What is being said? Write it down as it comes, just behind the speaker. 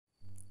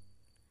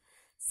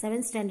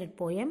7th standard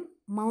poem,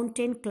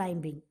 Mountain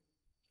Climbing.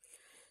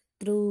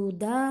 Through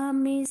the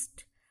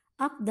mist,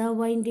 up the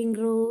winding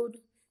road,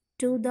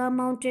 to the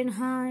mountain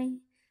high,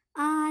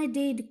 I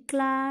did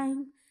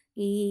climb.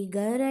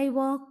 Eager I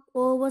walked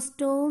over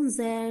stones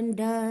and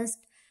dust,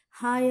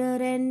 higher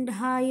and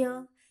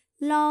higher,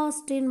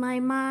 lost in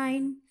my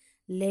mind,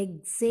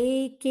 legs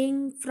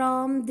aching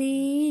from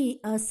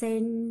the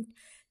ascent.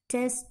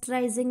 Test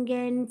rising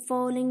and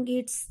falling,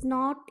 it's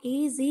not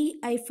easy,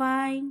 I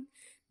find.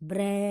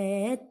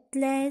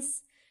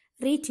 Breathless,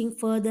 reaching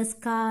for the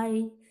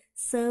sky,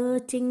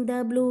 searching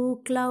the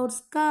blue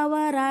clouds,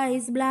 cover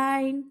eyes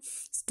blind.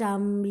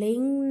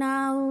 Stumbling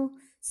now,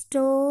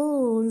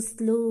 stones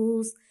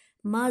loose,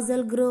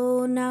 muzzle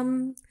grow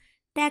numb,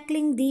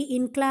 tackling the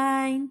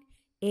incline.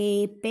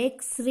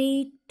 Apex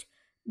reached,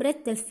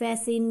 breathless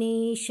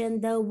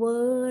fascination, the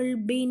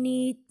world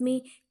beneath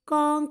me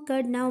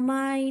conquered now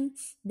mine.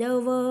 The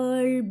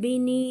world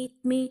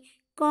beneath me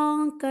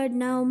conquered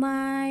now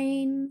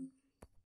mine.